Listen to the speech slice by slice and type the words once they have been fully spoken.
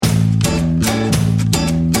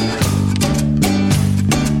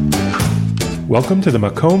Welcome to the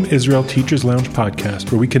Makom Israel Teachers Lounge podcast,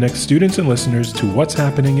 where we connect students and listeners to what's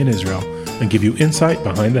happening in Israel and give you insight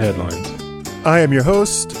behind the headlines. I am your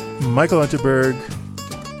host, Michael Unterberg,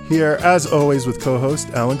 here as always with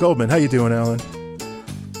co-host Alan Goldman. How you doing, Alan?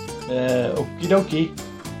 Okie dokie.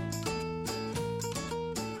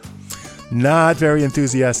 Not very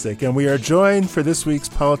enthusiastic. And we are joined for this week's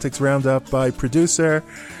Politics Roundup by producer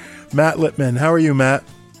Matt Lippman. How are you, Matt?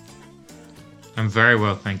 I'm very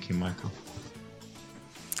well, thank you, Michael.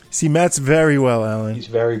 See, Matt's very well, Alan. He's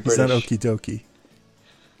very British. He's not okie dokie.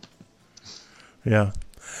 Yeah.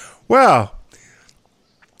 Well,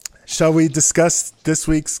 shall we discuss this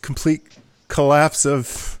week's complete collapse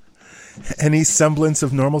of any semblance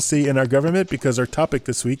of normalcy in our government? Because our topic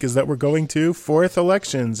this week is that we're going to fourth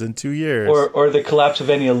elections in 2 years. Or the collapse of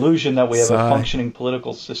any illusion that we have a functioning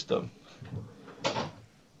political system.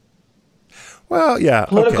 Well, yeah.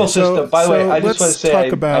 Political system. So, By the way, I just want to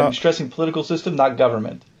say I'm stressing political system, not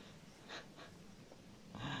government.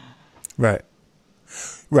 Right.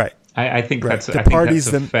 Right. I think right. that's a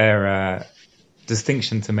fair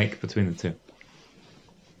distinction to make between the two.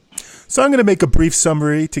 So I'm going to make a brief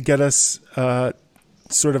summary to get us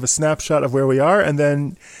sort of a snapshot of where we are, and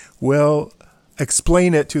then we'll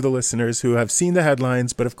explain it to the listeners who have seen the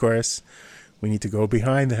headlines. But of course, we need to go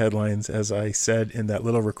behind the headlines, as I said in that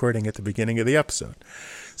little recording at the beginning of the episode.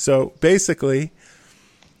 So basically,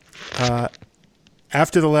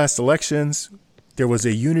 after the last elections, there was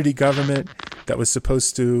a unity government that was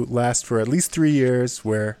supposed to last for at least 3 years,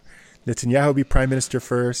 where Netanyahu would be prime minister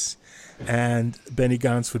first and Benny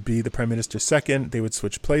Gantz would be the prime minister second. They would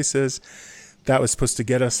switch places. That was supposed to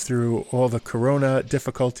get us through all the corona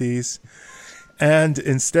difficulties. And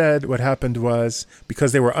instead, what happened was,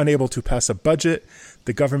 because they were unable to pass a budget,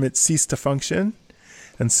 the government ceased to function.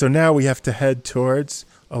 And so now we have to head towards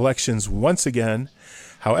elections once again.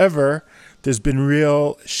 However, there's been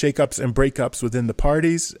real shakeups and breakups within the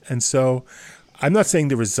parties. And so I'm not saying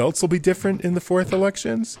the results will be different in the fourth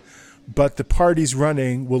elections, but the parties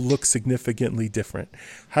running will look significantly different.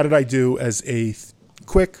 How did I do as a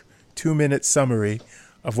quick 2-minute summary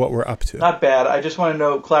of what we're up to? Not bad. I just want to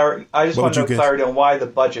know clarity. Clarity on why the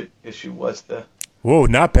budget issue was the. Whoa,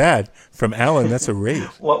 not bad. From Alan, that's a rave.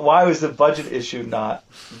 Why was the budget issue not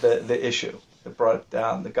the issue that brought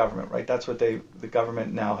down the government? Right. That's what the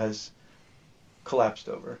government now has collapsed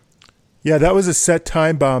over. Yeah, that was a set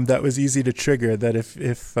time bomb that was easy to trigger. That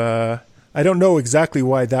if I don't know exactly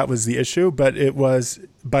why that was the issue, but it was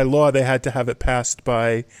by law they had to have it passed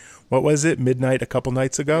by, what was it, midnight a couple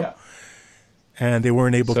nights ago, yeah. And they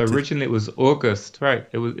weren't able to. So originally it was August, right?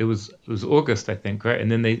 It was August, I think, right?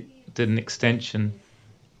 And then they did an extension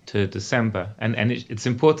to December, and it's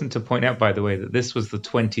important to point out, by the way, that this was the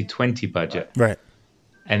 2020 budget, right?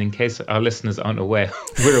 And in case our listeners aren't aware,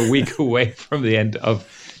 we're a week away from the end of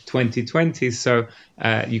 2020, so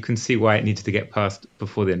you can see why it needed to get passed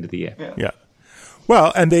before the end of the year. Yeah.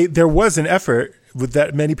 Well, and there was an effort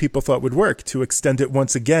that many people thought would work to extend it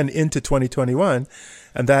once again into 2021,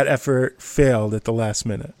 and that effort failed at the last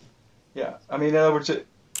minute. Yeah, I mean, in other words,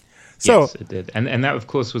 yes, it did, and that of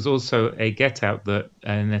course was also a get out that,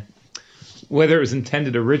 and whether it was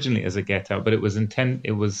intended originally as a get out, but it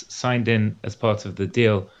was signed in as part of the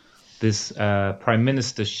deal. This prime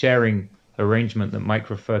minister sharing arrangement that Mike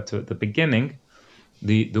referred to at the beginning,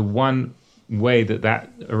 the one way that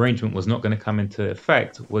arrangement was not going to come into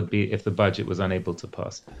effect would be if the budget was unable to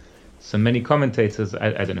pass. So many commentators, I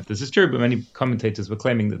don't know if this is true, but many commentators were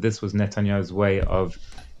claiming that this was Netanyahu's way of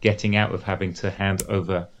getting out of having to hand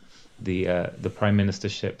over the prime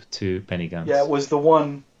ministership to Benny Gantz. Yeah, it was the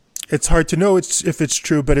one. It's hard to know if it's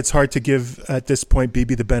true, but it's hard to give, at this point,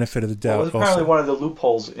 Bibi the benefit of the doubt. Well, it was apparently one of the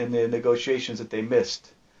loopholes in the negotiations that they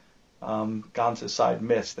missed. Gantz's side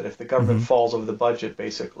missed, that if the government falls over the budget,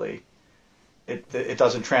 basically, it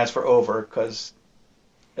doesn't transfer over, because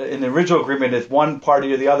in the original agreement, if one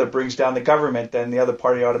party or the other brings down the government, then the other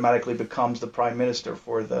party automatically becomes the prime minister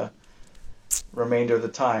for the remainder of the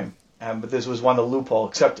time. But this was one of the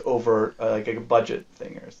loopholes, except over like a budget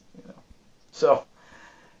thing, or so.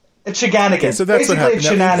 It's shenanigans. Okay, so that's basically, what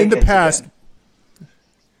happened. Now, in the past,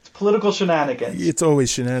 it's political shenanigans. It's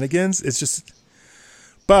always shenanigans. It's just.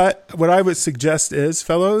 But what I would suggest is,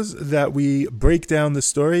 fellows, that we break down the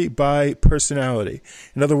story by personality.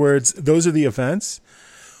 In other words, those are the events.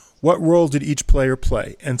 What role did each player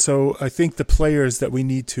play? And so I think the players that we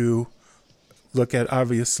need to look at,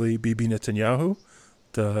 obviously, Bibi Netanyahu,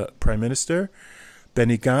 the prime minister,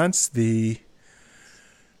 Benny Gantz,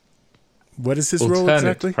 what is his role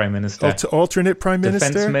exactly? Prime minister. Alternate prime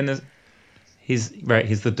minister? He's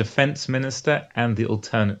the defense minister and the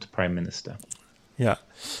alternate prime minister. Yeah.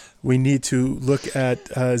 We need to look at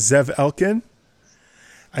Zev Elkin.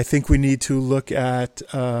 I think we need to look at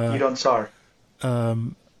Gideon Sar.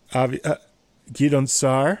 Gideon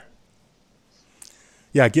Sar.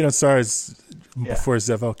 Yeah, Gideon Sar is before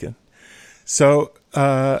Zev Elkin. So,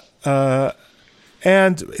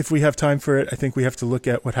 and if we have time for it, I think we have to look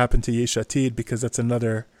at what happened to Yesh Atid, because that's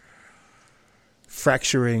another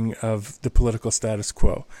fracturing of the political status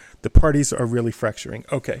quo. The parties are really fracturing.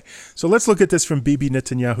 Okay, so let's look at this from Bibi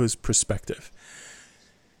Netanyahu's perspective.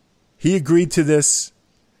 He agreed to this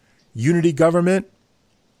unity government.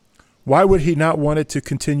 Why would he not want it to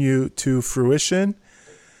continue to fruition?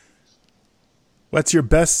 What's your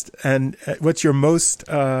best and what's your most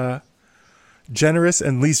generous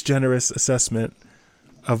and least generous assessment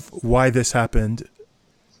of why this happened?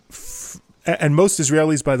 And most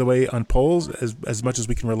Israelis, by the way, on polls, as much as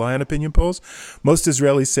we can rely on opinion polls, most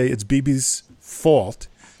Israelis say it's Bibi's fault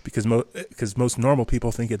because most normal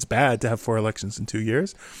people think it's bad to have 4 elections in 2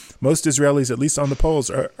 years. Most Israelis, at least on the polls,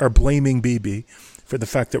 are blaming Bibi for the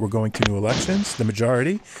fact that we're going to new elections, the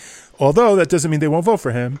majority. Although that doesn't mean they won't vote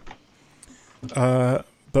for him.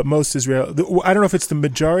 But most Israelis, I don't know if it's the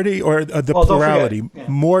majority or the plurality. Yeah.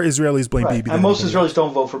 More Israelis blame Bibi. And most Israelis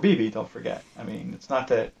don't vote for Bibi, don't forget. I mean, it's not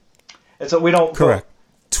that... we don't correct.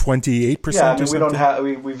 28%. Yeah, I mean, we don't have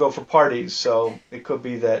we vote for parties, so it could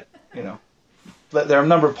be that there are a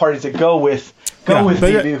number of parties that go with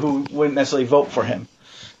Bibi who wouldn't necessarily vote for him.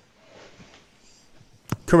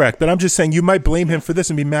 Correct, but I'm just saying you might blame him for this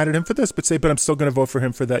and be mad at him for this, but I'm still going to vote for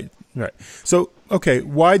him for that. Right. So, okay,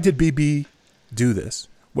 why did Bibi do this?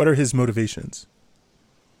 What are his motivations?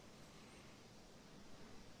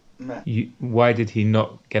 Why did he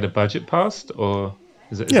not get a budget passed, or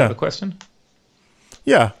is that the question?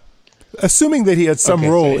 Yeah. Assuming that he had some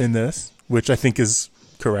role in this, which I think is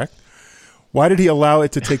correct, why did he allow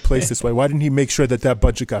it to take place this way? Why didn't he make sure that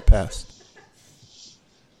budget got passed?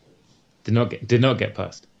 Did not get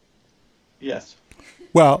passed. Yes.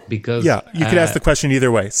 Well, because you could ask the question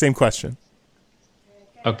either way. Same question.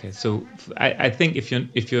 Okay, so I think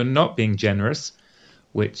if you're not being generous,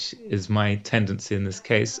 which is my tendency in this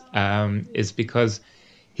case, is because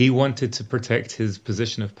he wanted to protect his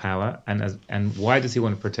position of power, and why does he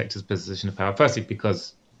want to protect his position of power? Firstly,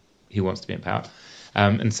 because he wants to be in power,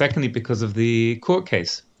 and secondly, because of the court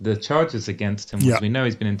case, the charges against him. As we know,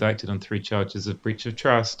 he's been indicted on 3 charges of breach of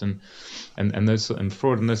trust and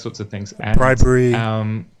fraud and those sorts of things, and bribery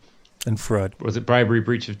and fraud. Was it bribery,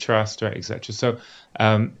 breach of trust, right, etc. So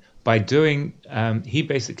by doing, he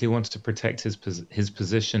basically wanted to protect his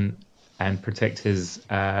position and protect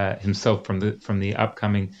himself from the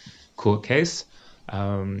upcoming court case.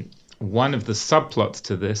 One of the subplots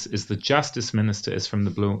to this is the justice minister is from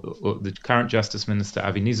the current justice minister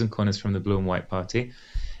Avi Nisenkorn is from the Blue and White Party,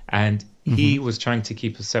 and he was trying to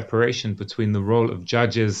keep a separation between the role of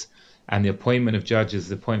judges and the appointment of judges,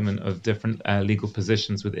 the appointment of different legal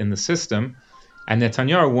positions within the system. And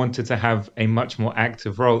Netanyahu wanted to have a much more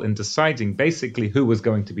active role in deciding basically who was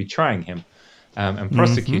going to be trying him and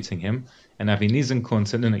prosecuting him. And Avi Nisenkorn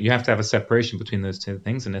said, no, you have to have a separation between those 2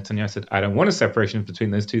 things. And Netanyahu said, I don't want a separation between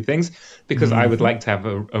those 2 things because I would like to have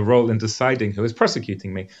a role in deciding who is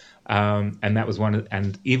prosecuting me. And that was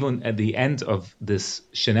and even at the end of this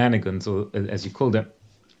shenanigans, or as you called it,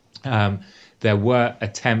 there were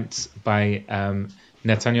attempts by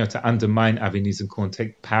Netanyahu to undermine Avi Nisenkorn,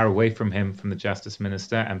 take power away from him, from the justice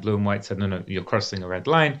minister, and Blue and White said, no, you're crossing a red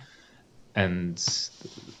line. And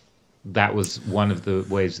that was one of the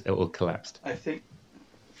ways it all collapsed.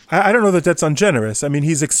 I don't know that that's ungenerous. I mean,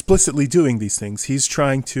 he's explicitly doing these things. He's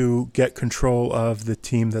trying to get control of the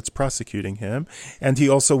team that's prosecuting him. And he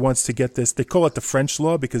also wants to get this, they call it the French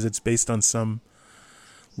law because it's based on some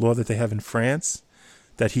law that they have in France,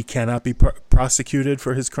 that he cannot be prosecuted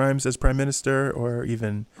for his crimes as prime minister or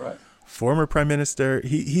even former prime minister.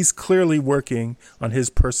 He's clearly working on his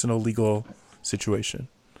personal legal situation.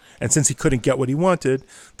 And since he couldn't get what he wanted,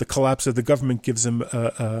 the collapse of the government gives him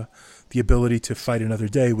the ability to fight another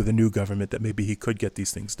day with a new government that maybe he could get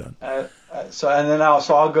these things done. So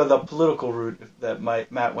I'll go the political route that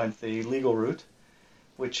Matt went the legal route,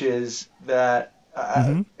 which is that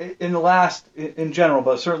in general,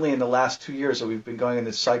 but certainly in the last 2 years that we've been going in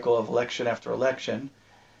this cycle of election after election,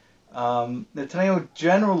 Netanyahu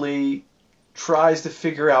generally tries to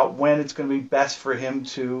figure out when it's going to be best for him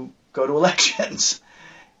to go to elections.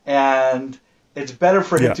 And it's better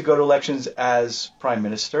for him to go to elections as prime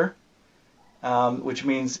minister, which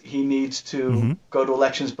means he needs to go to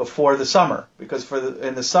elections before the summer, because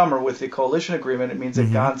in the summer with the coalition agreement, it means that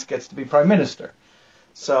Gantz gets to be prime minister.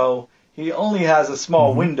 So he only has a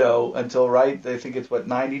small window until, right? I think it's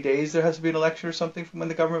 90 days. There has to be an election or something from when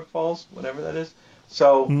the government falls, whatever that is.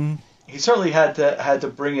 So he certainly had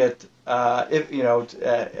to bring it, at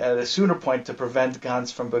a sooner point to prevent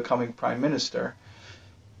Gantz from becoming prime minister.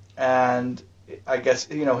 And I guess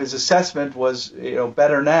his assessment was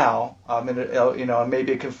better now. And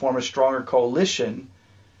maybe it can form a stronger coalition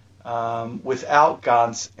without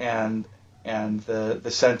Gantz and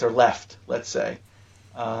the center left, let's say.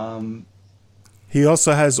 He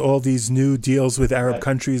also has all these new deals with Arab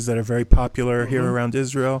countries that are very popular here around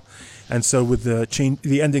Israel. And so with the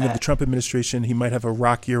ending of the Trump administration, he might have a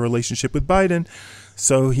rockier relationship with Biden.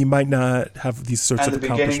 So he might not have these sorts of accomplishments.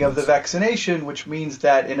 And the beginning of the vaccination, which means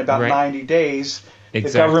that in about 90 days, the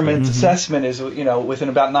government's assessment is, within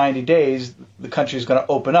about 90 days, the country is going to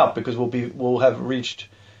open up because we'll have reached,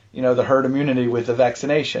 the herd immunity with the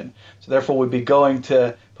vaccination. So therefore, we'd be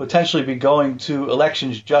potentially be going to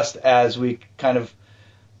elections just as we kind of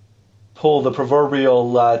pull the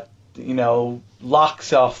proverbial,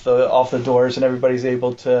 locks off the doors, and everybody's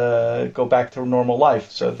able to go back to normal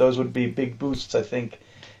life. So those would be big boosts, I think,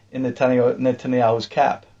 in Netanyahu's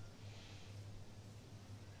cap.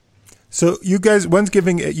 So you guys, one's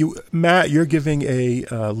giving Matt, you're giving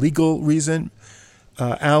a legal reason.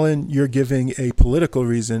 Alan, you're giving a political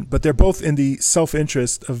reason, but they're both in the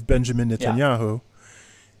self-interest of Benjamin Netanyahu.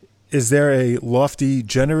 Yeah. Is there a lofty,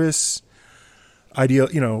 generous ideal?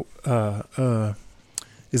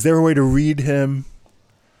 Is there a way to read him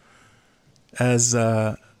as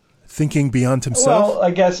thinking beyond himself? Well, I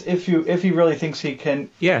guess if he really thinks he can.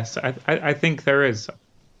 Yes, I think there is.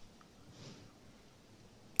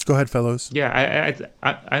 Go ahead, fellows. Yeah,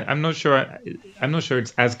 I'm not sure. I'm not sure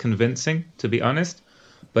it's as convincing, to be honest.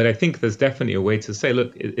 But I think there's definitely a way to say,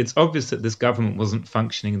 look, it's obvious that this government wasn't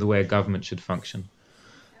functioning the way a government should function.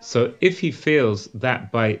 So if he feels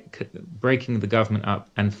that by breaking the government up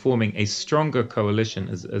and forming a stronger coalition,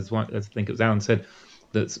 as I think it was Alan said,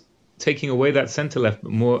 that's taking away that center left,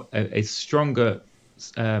 but more a stronger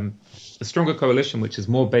coalition, which is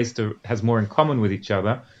more has more in common with each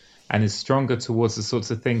other, and is stronger towards the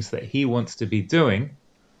sorts of things that he wants to be doing,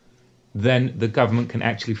 then the government can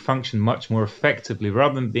actually function much more effectively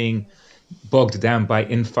rather than being bogged down by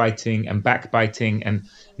infighting and backbiting and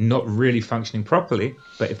not really functioning properly.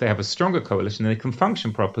 But if they have a stronger coalition, then they can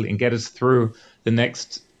function properly and get us through the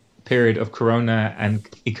next period of corona and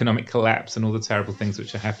economic collapse and all the terrible things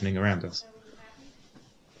which are happening around us.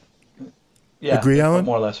 Yeah, agree, Alan?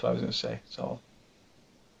 More or less what I was going to say. So.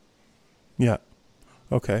 Yeah.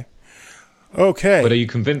 Okay. But are you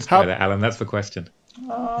convinced by that, Alan? That's the question.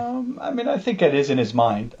 I think it is in his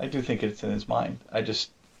mind. I do think it's in his mind. I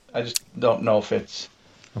just don't know if it's.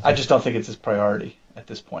 Okay. I just don't think it's his priority at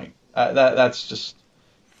this point. That's just.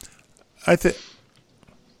 I think.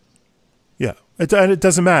 Yeah, it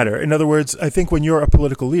doesn't matter. In other words, I think when you're a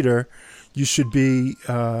political leader, you should be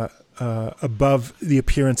above the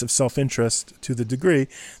appearance of self-interest to the degree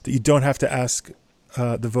that you don't have to ask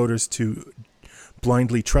the voters to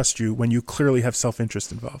blindly trust you when you clearly have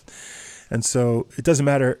self-interest involved. And so it doesn't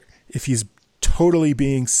matter if he's totally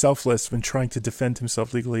being selfless when trying to defend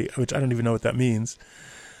himself legally, which I don't even know what that means.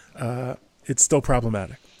 It's still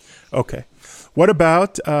problematic. Okay. What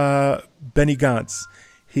about Benny Gantz?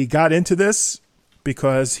 He got into this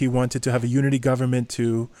because he wanted to have a unity government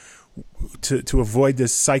to avoid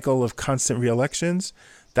this cycle of constant re-elections.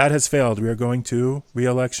 That has failed. We are going to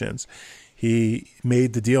re-elections. He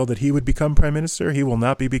made the deal that he would become prime minister. He will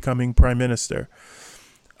not be becoming prime minister.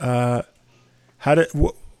 What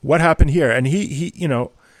happened here? And he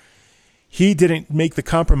didn't make the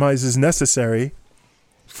compromises necessary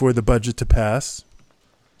for the budget to pass.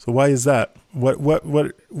 So why is that?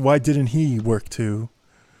 Why didn't he work to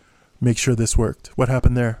make sure this worked? What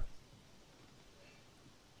happened there?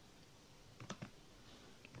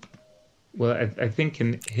 Well, I think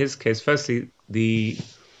in his case, firstly,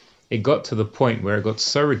 it got to the point where it got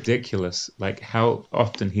so ridiculous, like how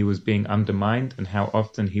often he was being undermined and how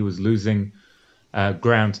often he was losing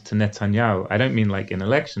ground to Netanyahu. I don't mean like in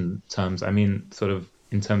election terms. I mean sort of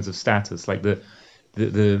in terms of status. Like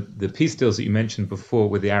the peace deals that you mentioned before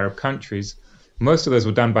with the Arab countries, most of those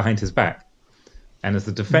were done behind his back. And as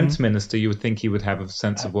the defense minister, you would think he would have a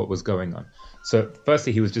sense of what was going on. So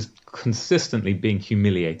firstly, he was just consistently being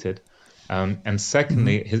humiliated. And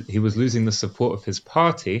secondly, he was losing the support of his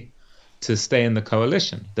party to stay in the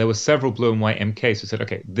coalition. There were several blue and white MKs who said,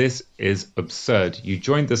 okay, this is absurd. You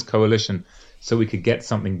joined this coalition so we could get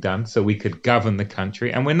something done, so we could govern the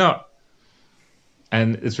country, and we're not.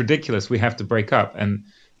 And it's ridiculous. We have to break up. And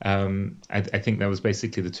I think that was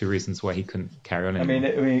basically the two reasons why he couldn't carry on anymore.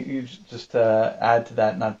 I mean, you just add to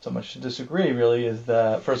that, not so much to disagree, really, is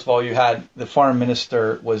first of all, you had the foreign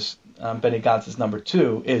minister was Benny Gantz's number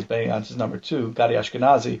two, Gadi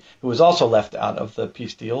Ashkenazi, who was also left out of the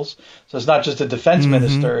peace deals. So it's not just the defense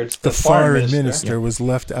minister, it's the foreign minister was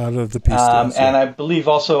left out of the peace deals. And I believe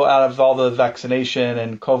also out of all the vaccination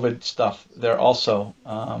and COVID stuff, they're also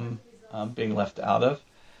being left out of.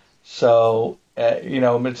 So,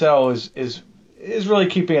 Netanyahu is really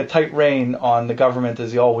keeping a tight rein on the government,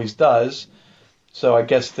 as he always does. So I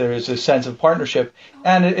guess there is a sense of partnership,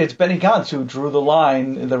 and it's Benny Gantz who drew the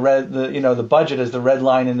line, the budget as the red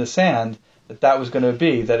line in the sand, that was going to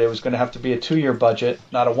be, that it was going to have to be a 2-year budget,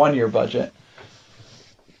 not a 1-year budget,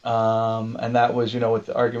 and that was what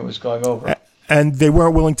the argument was going over. And they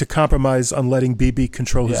weren't willing to compromise on letting Bibi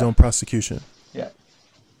control his own prosecution. Yeah,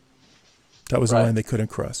 that was a line they couldn't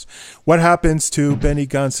cross. What happens to Benny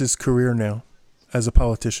Gantz's career now as a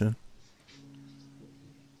politician?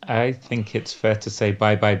 I think it's fair to say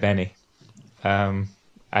bye-bye, Benny.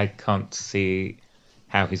 I can't see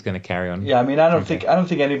how he's going to carry on. Yeah, I mean, I don't think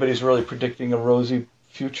anybody's really predicting a rosy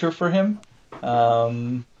future for him.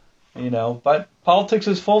 But politics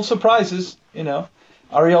is full of surprises.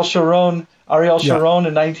 Ariel Sharon in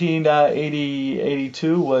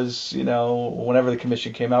 1982 was, whenever the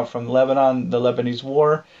commission came out from Lebanon, the Lebanese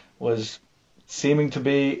war was seeming to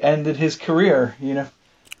be ended his career.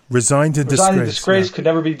 Resigned in disgrace. Could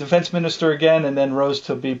never be defense minister again, and then rose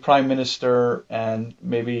to be prime minister and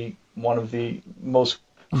maybe one of the most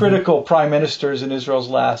critical prime ministers in Israel's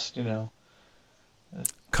last,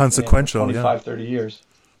 consequential 30 years.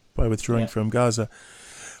 By withdrawing from Gaza.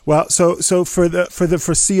 Well, so for the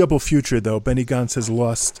foreseeable future, though, Benny Gantz has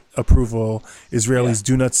lost approval. Israelis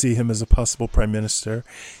do not see him as a possible prime minister.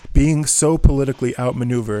 Being so politically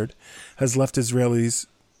outmaneuvered has left Israelis,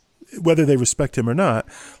 whether they respect him or not,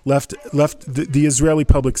 the Israeli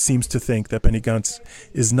public seems to think that Benny Gantz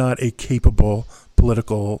is not a capable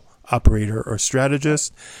political operator or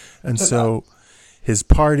strategist, and so his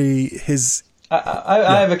party,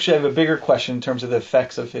 I have a bigger question in terms of the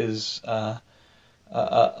effects of his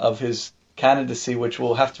candidacy, which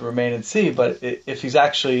we'll have to remain and see. But if he's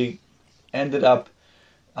actually ended up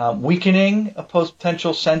weakening a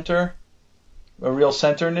potential center, a real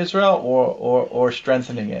center in Israel, or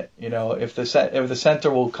strengthening it, if the center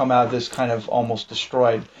will come out of this kind of almost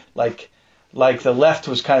destroyed, like the left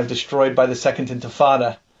was kind of destroyed by the Second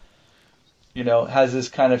Intifada, has this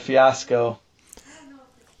kind of fiasco.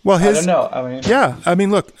 Well, I don't know.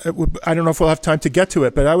 Look, I don't know if we'll have time to get to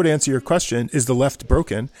it, but I would answer your question: is the left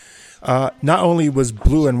broken? Not only was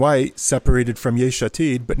blue and white separated from Yesh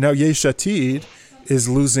Atid, but now Yesh Atid is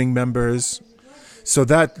losing members. So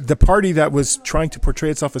that the party that was trying to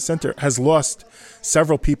portray itself as center has lost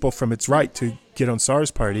several people from its right to Gideon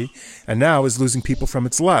Sa'ar's party, and now is losing people from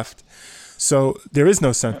its left. So there is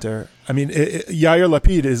no center. I mean, Yair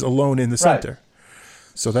Lapid is alone in the center.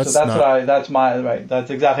 So that's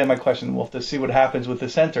exactly my question. We'll have to see what happens with the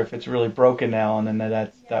center if it's really broken now, and then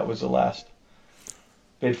that was the last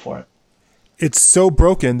bid for it. It's so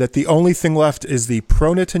broken that the only thing left is the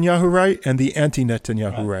pro-Netanyahu right and the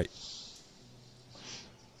anti-Netanyahu right.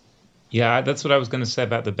 Yeah, that's what I was going to say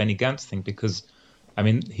about the Benny Gantz thing, because, I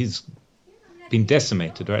mean, he's been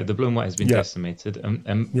decimated, right? The blue and white has been decimated.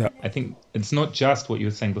 And I think it's not just what you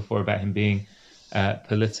were saying before about him being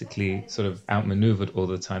politically sort of outmaneuvered all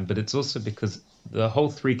the time, but it's also because the whole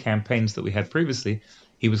 3 campaigns that we had previously,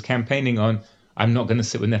 he was campaigning on, I'm not going to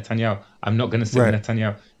sit with Netanyahu. I'm not going to sit with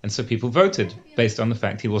Netanyahu. And so people voted based on the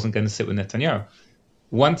fact he wasn't going to sit with Netanyahu.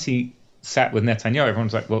 Once he sat with Netanyahu,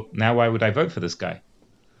 everyone's like, well, now why would I vote for this guy?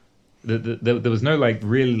 There was no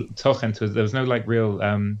real tochen to it. There was no real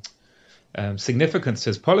significance to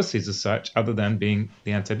his policies as such, other than being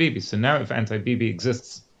the anti-Bibi. So now if anti-Bibi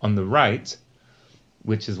exists on the right,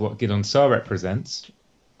 which is what Gideon Sa'ar represents,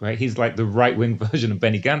 right? He's like the right-wing version of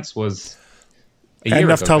Benny Gantz was a year ago.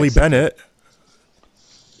 And Naftali Bennett.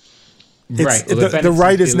 Right. The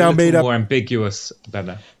right is now made up more ambiguous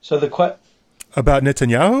better. So about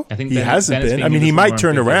Netanyahu? I think he hasn't been. I mean, he might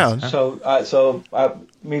turn around. So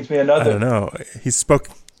means me another. I don't know. He's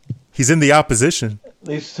in the opposition.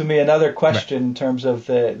 Leads to me another question in terms of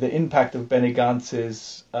the impact of Benny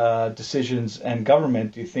Gantz's decisions and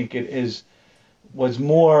government. Do you think it was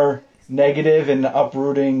more negative in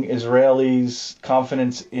uprooting Israelis'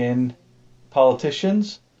 confidence in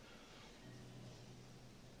politicians?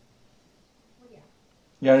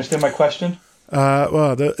 You understand my question?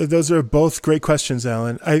 Those are both great questions,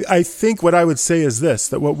 Alan. I think what I would say is this,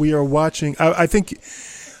 that what we are watching, I think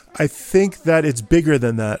that it's bigger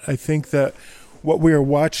than that. I think that what we are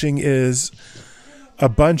watching is a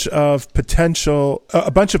bunch of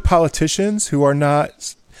politicians who are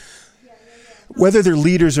not, whether they're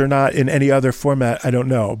leaders or not in any other format, I don't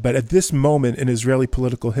know. But at this moment in Israeli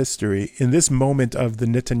political history, in this moment of the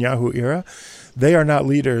Netanyahu era, they are not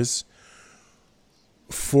leaders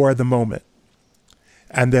for the moment.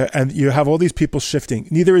 And you have all these people shifting.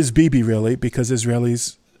 Neither is Bibi really, because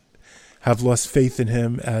Israelis have lost faith in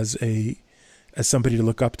him as somebody to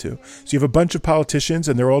look up to. So you have a bunch of politicians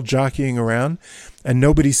and they're all jockeying around, and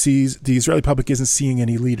nobody sees, the Israeli public isn't seeing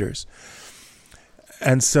any leaders.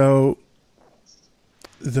 And so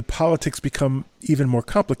the politics become even more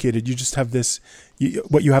complicated. You just have this,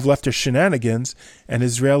 what you have left are shenanigans, and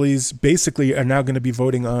Israelis basically are now going to be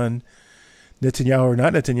voting on Netanyahu or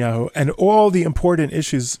not Netanyahu, and all the important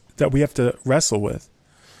issues that we have to wrestle with,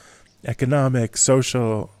 economic,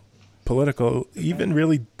 social, political, even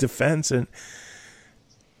really defense, and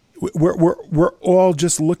we're all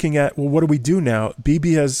just looking at, well, what do we do now?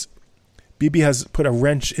 Bibi has put a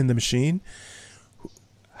wrench in the machine.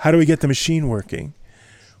 How do we get the machine working?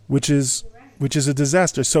 Which is a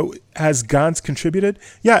disaster. So has Gantz contributed?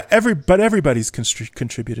 Yeah, everybody's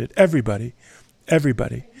contributed. Everybody. I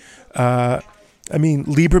mean,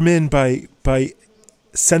 Lieberman by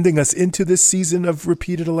sending us into this season of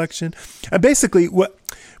repeated election, and basically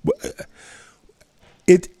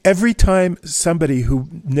every time somebody who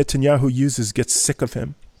Netanyahu uses gets sick of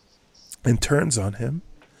him and turns on him,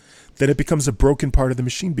 then it becomes a broken part of the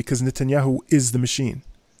machine, because Netanyahu is the machine.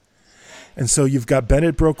 And so you've got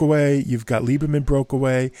Bennett broke away, you've got Lieberman broke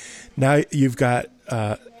away, now you've got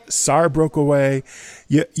Saar broke away.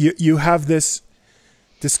 You have this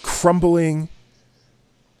crumbling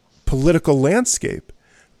political landscape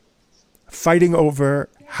fighting over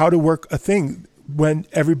how to work a thing when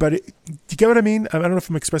everybody, do you get what I mean? I don't know if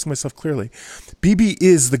I'm expressing myself clearly. Bibi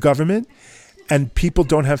is the government, and people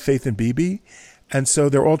don't have faith in Bibi, and so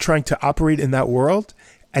they're all trying to operate in that world,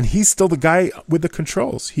 and he's still the guy with the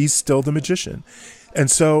controls. He's still the magician.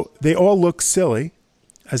 And so they all look silly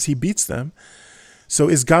as he beats them. So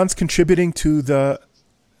is Gantz contributing to the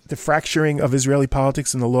fracturing of Israeli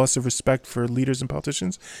politics and the loss of respect for leaders and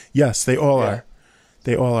politicians? Yes, they all are.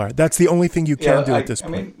 They all are. That's the only thing you can do at this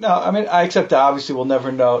point. I accept that. Obviously, we'll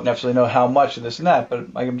never necessarily know how much of this and that, but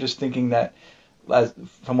I'm just thinking that,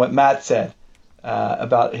 from what Matt said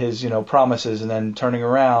about his, promises and then turning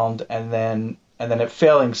around and then it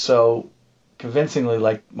failing so convincingly,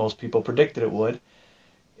 like most people predicted it would.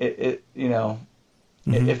 If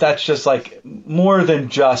that's just like more than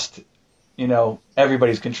just,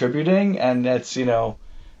 everybody's contributing, and that's,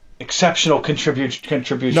 exceptional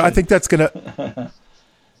contribution. No, I think that's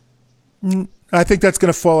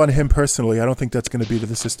gonna fall on him personally. I don't think that's going to be to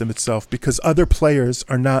the system itself, because other players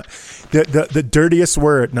are not the dirtiest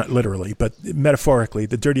word, not literally, but metaphorically,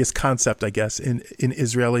 the dirtiest concept, I guess, in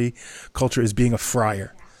Israeli culture is being a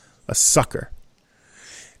friar, a sucker.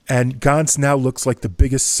 And Gantz now looks like the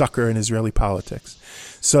biggest sucker in Israeli politics.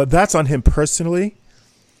 So that's on him personally.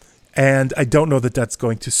 And I don't know that that's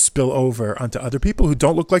going to spill over onto other people who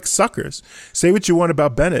don't look like suckers. Say what you want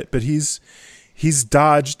about Bennett, but he's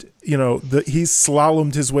dodged, he's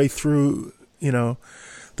slalomed his way through,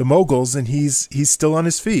 the moguls, and he's still on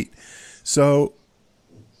his feet. So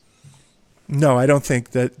no, I don't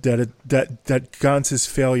think that Gantz's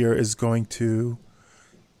failure is going to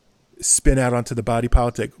spin out onto the body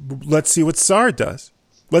politic. Let's see what Saar does.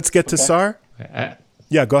 Let's get to Saar.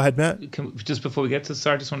 Yeah, go ahead, Matt. Just before we get to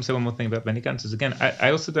Saar, I just want to say one more thing about Benny Gantz. Again,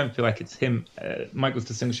 I also don't feel like it's him. Mike was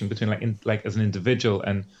distinguishing between like as an individual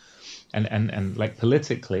and like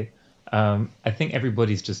politically. I think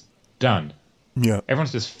everybody's just done. Yeah,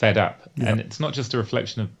 everyone's just fed up, and it's not just a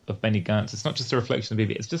reflection of Benny Gantz. It's not just a reflection of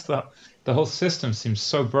Bibi. It's just that the whole system seems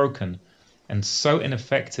so broken and so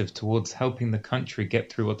ineffective towards helping the country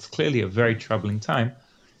get through what's clearly a very troubling time.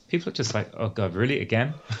 People are just like, oh God, really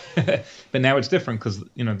again? But now it's different, because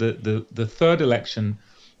the third election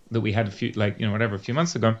that we had a few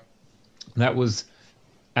months ago, that was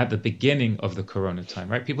at the beginning of the corona time,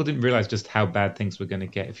 right? People didn't realize just how bad things were going to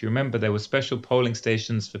get. If you remember, there were special polling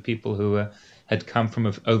stations for people who had come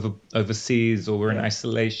from overseas or were in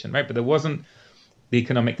isolation, right? But there wasn't the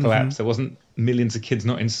economic collapse. There wasn't millions of kids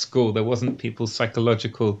not in school. There wasn't people's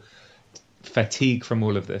psychological fatigue from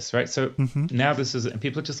all of this, right? So now and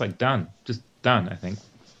people are just like done, I think.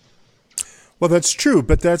 Well, that's true,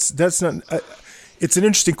 but that's not. It's an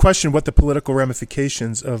interesting question what the political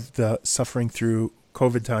ramifications of the suffering through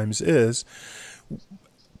COVID times is.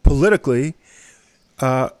 Politically,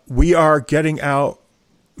 we are getting out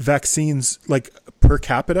vaccines like per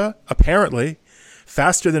capita, apparently,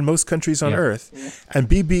 faster than most countries on earth. And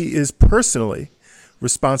Bibi is personally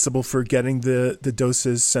responsible for getting the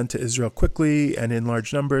doses sent to Israel quickly and in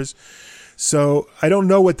large numbers. So I don't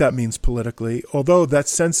know what that means politically, although that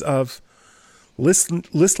sense of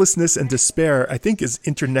listlessness and despair, I think, is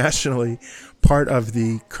internationally part of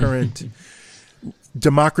the current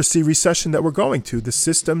democracy recession that we're going to. The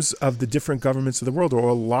systems of the different governments of the world are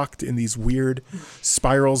all locked in these weird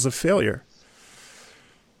spirals of failure.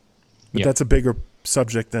 But that's a bigger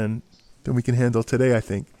subject than we can handle today, I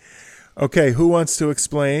think. Okay, who wants to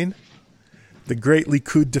explain the Great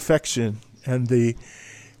Likud defection and the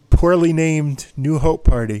poorly named New Hope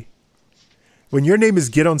Party? When your name is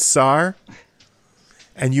Gideon Sa'ar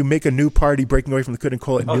and you make a new party breaking away from the Likud and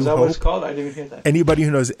call it New Hope. Is that what it's called? I didn't even hear that. Anybody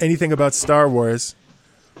who knows anything about Star Wars,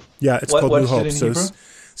 it's called New Hope.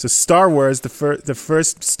 So Star Wars, the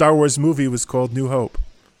first Star Wars movie was called New Hope.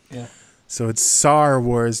 Yeah. So it's Star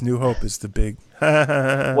Wars New Hope is the big.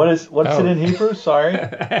 What's it in Hebrew? Sorry.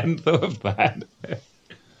 I hadn't thought of that.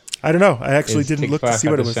 I don't know. I actually didn't look to see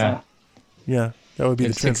what it was. Yeah, that would be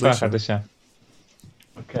the translation.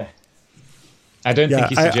 Okay. I don't think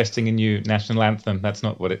he's suggesting a new national anthem. That's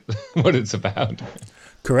not what it's about.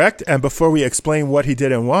 Correct. And before we explain what he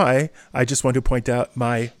did and why, I just want to point out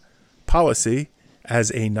my policy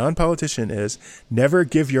as a non-politician is never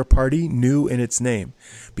give your party new in its name,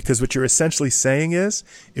 because what you're essentially saying is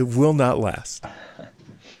it will not last.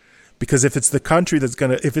 Because if it's the party that's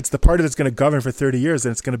going to govern for 30 years,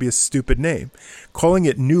 then it's going to be a stupid name. Calling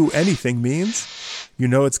it new anything means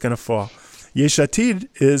it's going to fall. Yesh Atid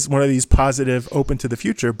is one of these positive, open to the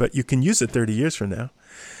future, but you can use it 30 years from now.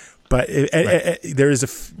 But there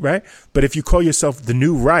is right. But if you call yourself the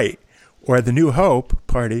New Right or the New Hope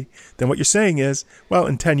Party, then what you're saying is, well,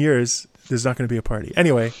 in 10 years, there's not going to be a party.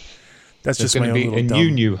 Anyway, that's just my own little dumb. There's going to be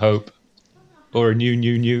a new Hope. Or a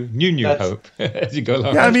new hope as you go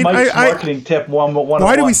along. Yeah, I mean, Mike's marketing tip.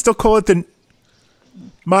 Why do we still call it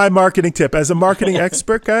my marketing tip? As a marketing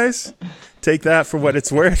expert, guys, take that for what it's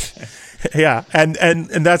worth. Yeah, and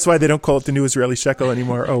that's why they don't call it the New Israeli Shekel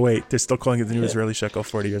anymore. Oh wait, they're still calling it the New Israeli Shekel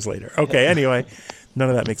 40 years later. Okay, anyway, none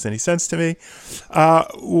of that makes any sense to me.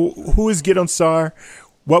 Who is Gideon Sa'ar?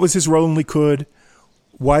 What was his role in Likud?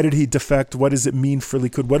 Why did he defect? What does it mean for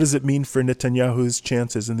Likud? What does it mean for Netanyahu's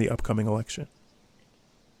chances in the upcoming election?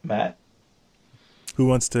 Matt? Who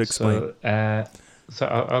wants to explain? So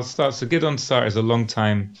I'll start. So Gideon Sa'ar is a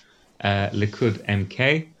long-time Likud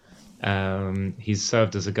MK. He's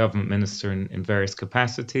served as a government minister in various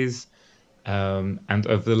capacities. And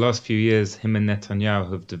over the last few years, him and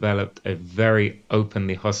Netanyahu have developed a very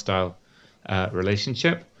openly hostile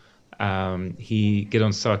relationship.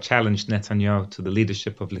 Gideon Sa'ar challenged Netanyahu to the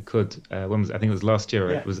leadership of Likud. I think it was last year.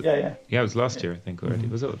 Yeah, it was last year, I think, already.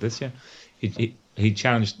 Was it this year? He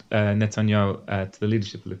challenged Netanyahu to the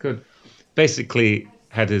leadership of Likud. Basically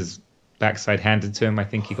had his backside handed to him. I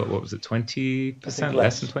think he got, 20%?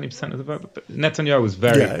 Less than 20% of the vote. But Netanyahu was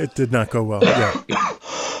very... Yeah, it did not go well. Yeah.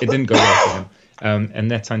 It didn't go well for him.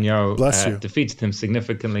 And Netanyahu defeated him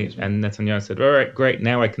significantly. And Netanyahu said, all right, great.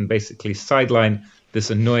 Now I can basically sideline this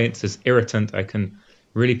annoyance, this irritant. I can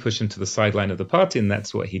really push him to the sideline of the party. And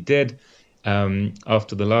that's what he did.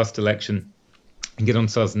 After the last election, Gideon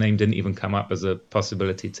Sa'ar's name didn't even come up as a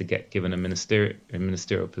possibility to get given a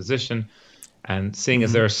ministerial position. And seeing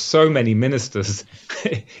as there are so many ministers,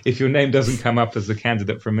 if your name doesn't come up as a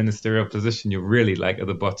candidate for a ministerial position, you're really like at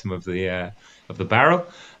the bottom of the barrel.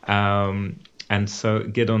 And so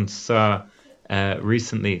Gideon Sa'ar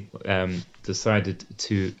recently decided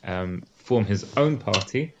to form his own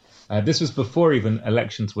party. This was before even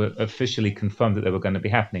elections were officially confirmed that they were going to be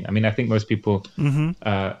happening. I mean, I think most people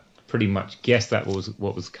pretty much guessed that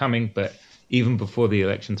what was coming, but even before the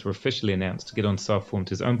elections were officially announced, Gideon Sa'ar formed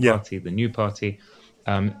his own party, the New Party.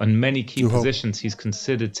 On many key positions, he's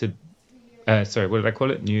considered to... sorry, what did I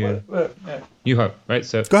call it? New Hope, right?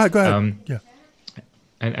 So Go ahead.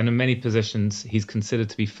 And in many positions, he's considered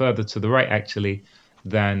to be further to the right, actually,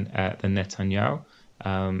 than Netanyahu.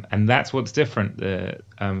 And that's what's different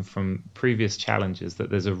from previous challenges, that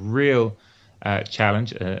there's a real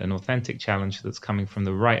challenge, an authentic challenge that's coming from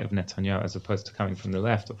the right of Netanyahu as opposed to coming from the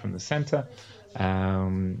left or from the center.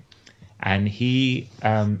 And he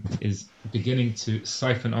is beginning to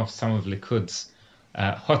siphon off some of Likud's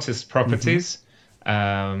hottest properties.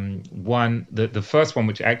 The first one,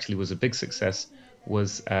 which actually was a big success,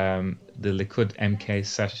 was the Likud MK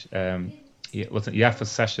Yafa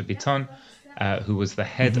Sasha Biton, who was the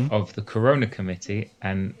head of the Corona Committee,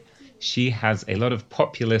 and she has a lot of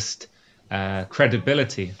populist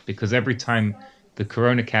credibility, because every time the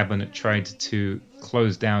Corona cabinet tried to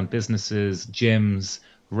close down businesses, gyms,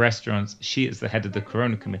 restaurants. She is the head of the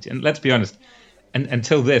Corona Committee. And let's be honest, and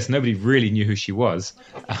until this, nobody really knew who she was.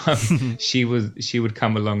 She would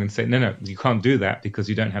come along and say, no, you can't do that because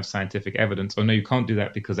you don't have scientific evidence, or no, you can't do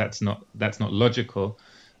that because that's not logical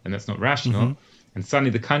and that's not rational. Mm-hmm. And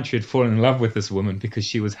suddenly the country had fallen in love with this woman because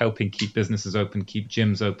she was helping keep businesses open, keep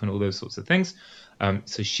gyms open, all those sorts of things.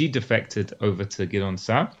 So she defected over to Gideon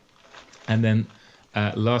Sa'ar. And then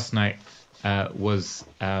last night was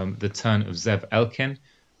the turn of Zev Elkin,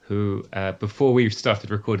 who, before we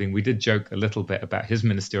started recording, we did joke a little bit about his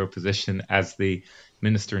ministerial position as the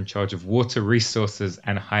minister in charge of water resources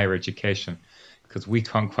and higher education, because we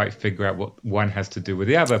can't quite figure out what one has to do with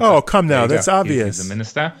the other. Oh, come now. That's obvious. He's the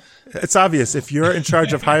minister. It's obvious. If you're in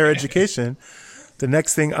charge of higher education, the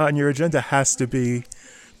next thing on your agenda has to be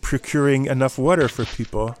procuring enough water for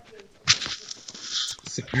people.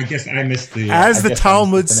 So I guess I missed the... As the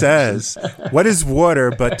Talmud says, what is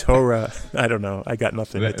water but Torah? I don't know. I got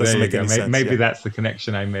nothing. It doesn't make any sense. Maybe that's the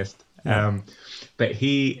connection I missed. Yeah. But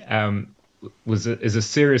he is a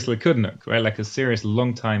serious Likudnik, right? Like a serious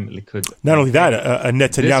long-time Likud. Not only that, a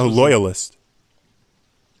Netanyahu loyalist.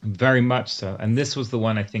 Very much so. And this was the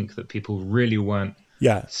one I think that people really weren't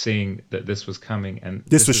seeing that this was coming. And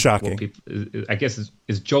this was shocking. People, I guess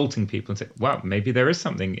is jolting people and say, wow, maybe there is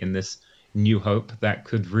something in this new hope that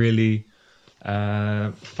could really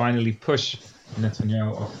finally push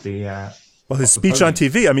Netanyahu off the... well, his speech on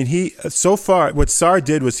TV, I mean, so far, what Sa'ar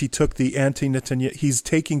did was he took the he's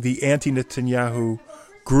taking the anti-Netanyahu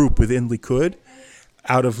group within Likud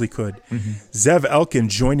out of Likud. Mm-hmm. Zev Elkin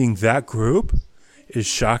joining that group is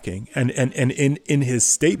shocking. And in his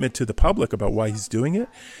statement to the public about why he's doing it,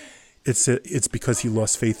 it's because he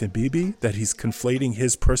lost faith in Bibi, that he's conflating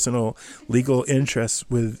his personal legal interests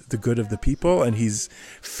with the good of the people, and he's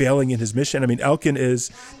failing in his mission. I mean, Elkin is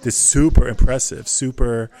this super impressive,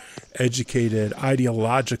 super educated,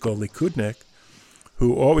 ideological Likudnik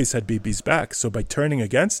who always had Bibi's back. So by turning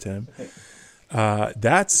against him,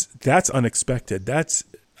 that's unexpected. That's,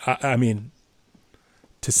 I mean,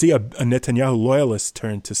 to see a Netanyahu loyalist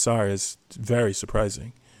turn to Sa'ar is very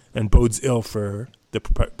surprising and bodes ill for the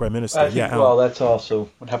prime minister. I think, well, that's also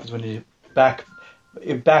what happens when you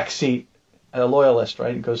backseat a loyalist,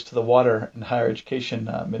 right? It goes to the water and higher education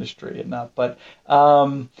ministry and not. But I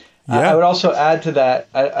would also add to that.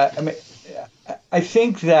 I mean, I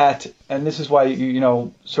think that, and this is why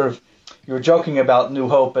you were joking about New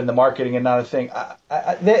Hope and the marketing and not a thing.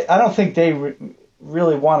 I don't think they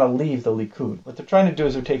really want to leave the Likud. What they're trying to do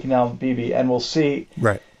is they're taking down Bibi, and we'll see.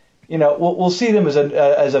 Right. You know, we'll see them as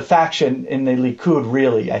a faction in the Likud,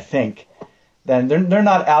 really, I think. Then they're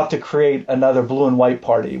not out to create another blue and white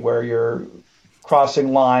party where you're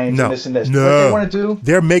crossing lines and this and this. No. What they want to do?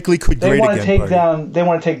 They're make Likud great again. They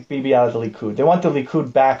want to take Bibi out of the Likud. They want the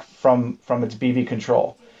Likud back from its Bibi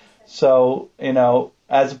control. So, you know,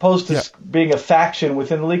 as opposed to being a faction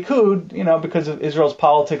within the Likud, you know, because of Israel's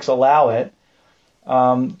politics allow it,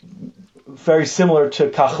 very similar to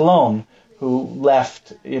Kahlon, who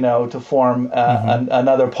left, you know, to form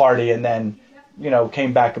another party and then, you know,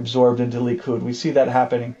 came back absorbed into Likud. We see that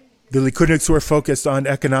happening. The Likudniks were focused on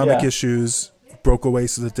economic issues, broke away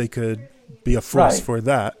so that they could be a force for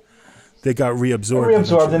that. They got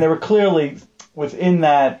reabsorbed. And they were clearly within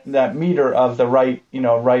that meter of the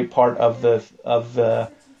right part of the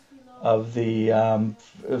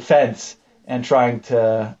fence and trying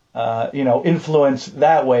to influence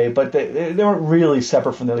that way, but they weren't really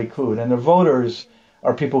separate from the Likud. And the voters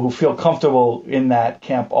are people who feel comfortable in that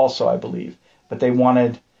camp also, I believe. But they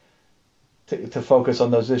wanted to focus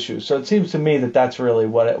on those issues. So it seems to me that that's really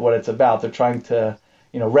what it's about. They're trying to,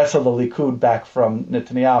 wrestle the Likud back from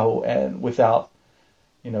Netanyahu and without,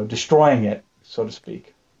 destroying it, so to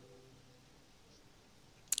speak.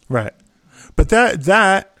 Right. But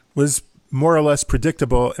that was more or less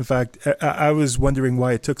predictable. In fact, I was wondering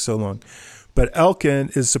why it took so long. But Elkin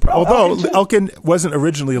is surprised. Although Elkin wasn't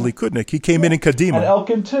originally a Likudnik. He came in Kadima. And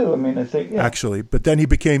Elkin too. I mean, I think. Yeah. Actually, but then he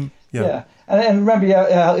became. Yeah. And remember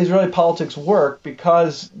how Israeli politics work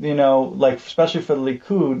because, especially for the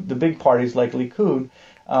Likud, the big parties like Likud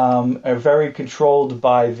are very controlled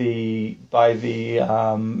by the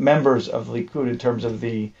members of Likud in terms of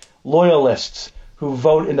the loyalists who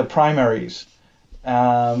vote in the primaries.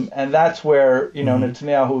 And that's where,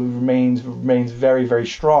 Netanyahu remains very, very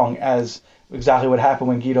strong, as exactly what happened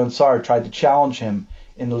when Gideon Sa'ar tried to challenge him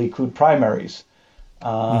in the Likud primaries.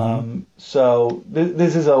 So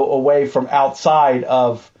this is a way from outside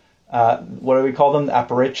of, what do we call them? The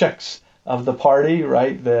apparatchiks of the party,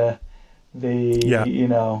 right? The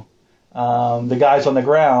guys on the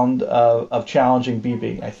ground of challenging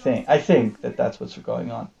Bibi. I think that's what's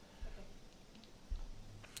going on.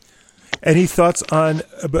 Any thoughts on,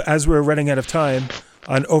 as we're running out of time,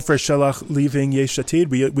 on Ofer Shelach leaving Yesh Atid?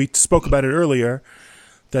 We spoke about it earlier,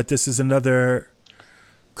 that this is another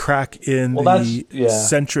crack in the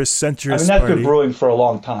centrist that's party. been brewing for a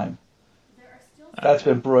long time. That's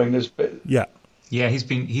been brewing. Yeah, he's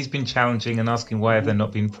been challenging and asking why have there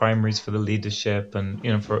not been primaries for the leadership,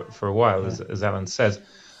 and for a while, as Alan says.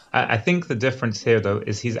 I think the difference here, though,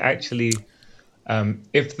 is he's actually,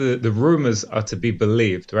 if the rumors are to be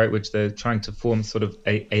believed, right, which they're trying to form sort of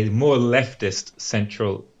a more leftist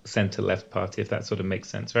center-left party, if that sort of makes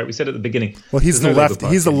sense, right? We said at the beginning. Well, he's the left.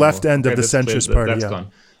 He's the left end of the centrist party. That's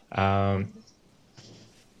gone.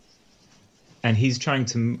 And he's trying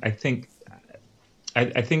to, I think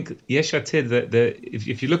Yesh Atid,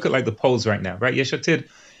 if you look at like the polls right now, right, Yesh Atid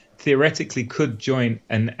theoretically could join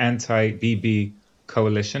an anti-Bibi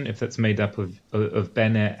coalition if that's made up of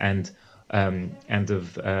Bennett and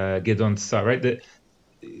of Gidon Sa'ar, right? That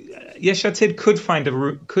Yesh Atid could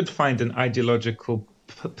find an ideological,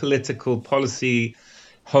 political policy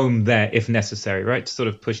home there if necessary, right, to sort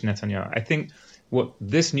of push Netanyahu. I think what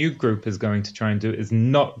this new group is going to try and do is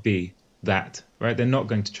not be that, right? They're not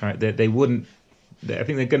going to try. They wouldn't. I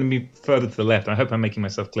think they're going to be further to the left. I hope I'm making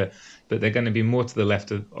myself clear, but they're going to be more to the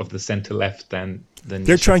left of the center left than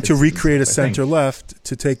they're trying to recreate a center left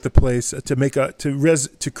to take the place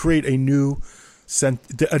to create a new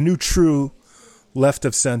true left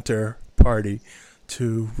of center party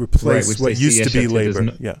to replace what used to be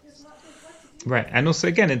Labor. Right, and also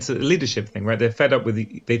again, it's a leadership thing, right? They're fed up with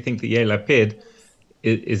they think that Yair Lapid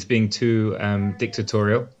is being too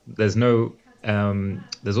dictatorial. There's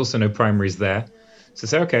also no primaries there. So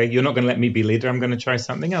say, okay, you're not going to let me be leader. I'm going to try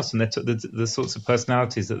something else. And the sorts of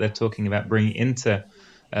personalities that they're talking about bringing into,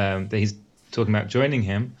 that he's talking about joining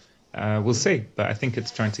him, we'll see. But I think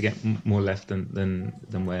it's trying to get more left than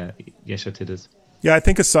where Yesh Atid is. Yeah, I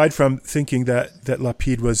think aside from thinking that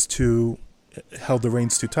Lapid held the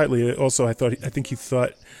reins too tightly, also I think he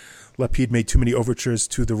thought Lapid made too many overtures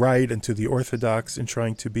to the right and to the Orthodox in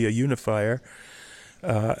trying to be a unifier.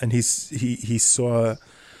 And he saw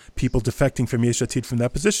people defecting from Yesh Atid from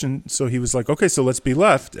that position, so he was like, okay, so let's be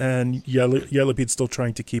left. And Yair Lapid's still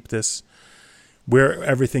trying to keep this, we're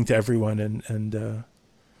everything to everyone, and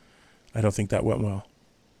I don't think that went well.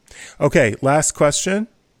 Okay, last question.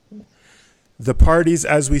 The parties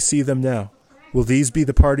as we see them now, will these be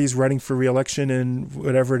the parties running for re-election in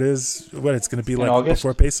whatever it is? What it's going to be like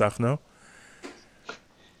before Pesach, no?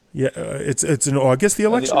 Yeah, it's in August, the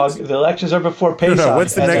elections? The elections are before Pesach. No,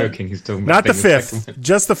 what's the next? He's talking not the 5th,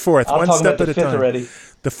 just the 4th. I'm one step at a time. Already.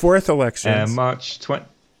 The 4th elections. I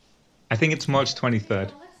think it's March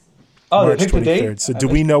 23rd. Oh, March 23rd. So do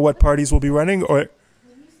we know what parties will be running, or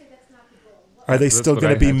are they still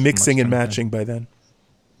going to be mixing and matching by then?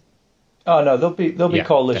 Oh no, there'll be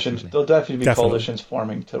coalitions. Definitely. There'll definitely be coalitions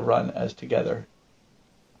forming to run as together.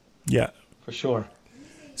 Yeah, for sure.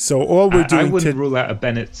 So all we're doing, I wouldn't rule out a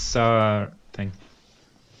Bennett Sa'ar thing.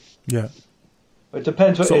 Yeah, it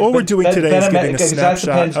depends. So all we're doing today is giving a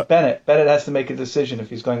snapshot. Bennett has to make a decision if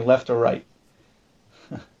he's going left or right.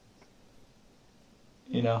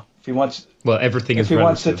 If he wants. Well, everything is. If he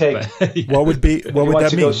wants to take. What would that mean? He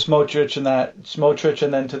wants to go Smotrich,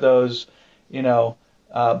 and then to those,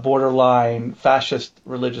 borderline fascist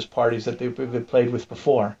religious parties that they've played with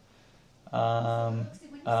before,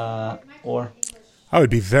 or. I would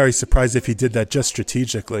be very surprised if he did that just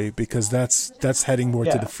strategically, because that's heading more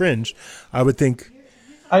to the fringe. I would think.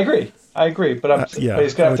 I agree, but but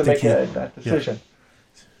he's going to have to make that decision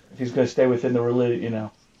if he's going to stay within the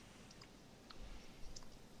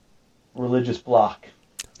religious bloc.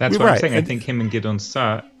 That's what I'm saying. I think him and Gidon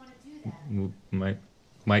Sa'ar might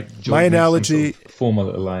join my analogy, some sort of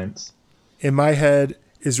formal alliance. In my head,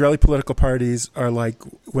 Israeli political parties are like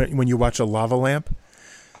when you watch a lava lamp.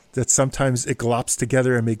 That sometimes it glops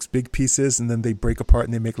together and makes big pieces, and then they break apart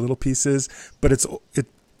and they make little pieces. But it's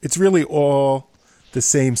really all the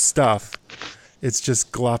same stuff. It's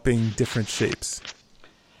just glopping different shapes.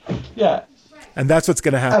 Yeah. And that's what's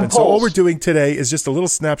going to happen. So all we're doing today is just a little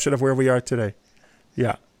snapshot of where we are today.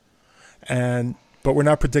 Yeah. But we're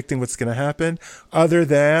not predicting what's going to happen, other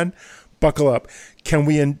than buckle up. Can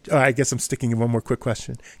we? I guess I'm sticking in one more quick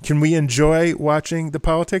question. Can we enjoy watching the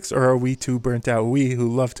politics, or are we too burnt out? We who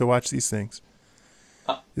love to watch these things.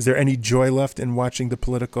 Is there any joy left in watching the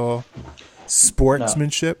political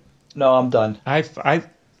sportsmanship? No, I'm done. I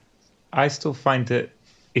still find it.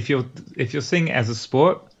 If you're seeing it as a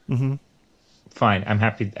sport, fine. I'm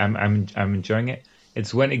happy. I'm enjoying it.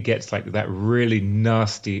 It's when it gets like that really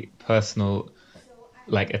nasty personal.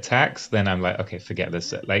 Like attacks, then I'm like, okay, forget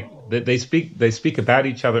this. Like they speak about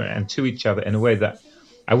each other and to each other in a way that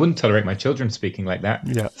I wouldn't tolerate my children speaking like that.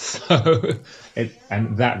 Yeah. So,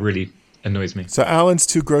 and that really annoys me. So Alan's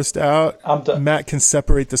too grossed out. I'm done. Matt can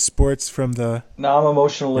separate the sports from the... No, I'm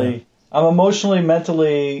emotionally,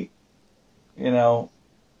 mentally,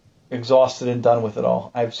 exhausted and done with it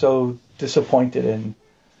all. I'm so disappointed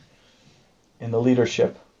in the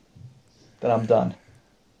leadership that I'm done.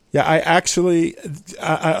 Yeah, I actually...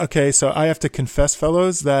 okay, so I have to confess,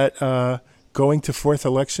 fellows, that going to fourth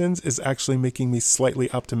elections is actually making me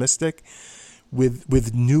slightly optimistic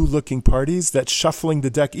with new-looking parties, that shuffling the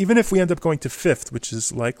deck, even if we end up going to fifth, which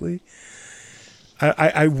is likely,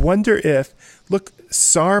 I wonder if, look,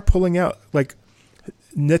 Saar pulling out, like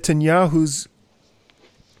Netanyahu's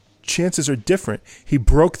chances are different. He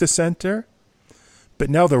broke the center, but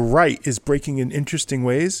now the right is breaking in interesting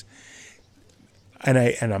ways. And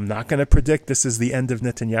I'm not going to predict this is the end of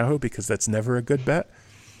Netanyahu, because that's never a good bet.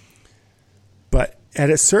 But at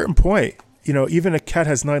a certain point, even a cat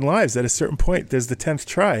has 9 lives. At a certain point, there's the 10th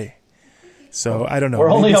try. So I don't know. We're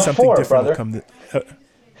only maybe on 4, brother.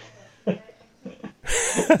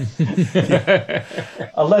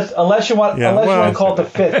 Unless you want to call it the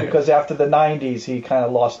 5th, because after the 90s, he kind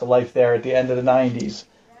of lost a life there at the end of the 90s.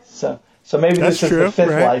 So maybe this is the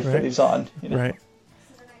 5th life that he's on. Right.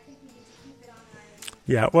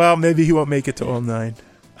 Yeah. Well, maybe he won't make it to all 9.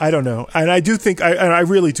 I don't know. And I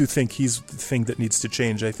really do think he's the thing that needs to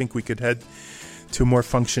change. I think we could head to more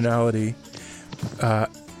functionality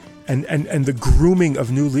and the grooming of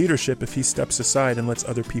new leadership if he steps aside and lets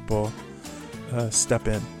other people step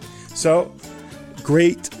in. So,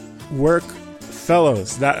 great work,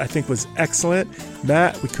 fellows. That, I think, was excellent.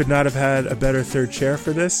 Matt, we could not have had a better third chair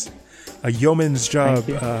for this. A yeoman's job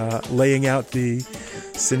laying out the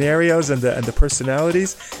scenarios and the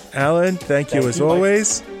personalities. Alan, thank you as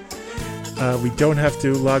always. We don't have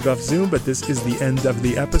to log off Zoom, but this is the end of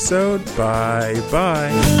the episode.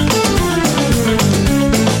 Bye-bye.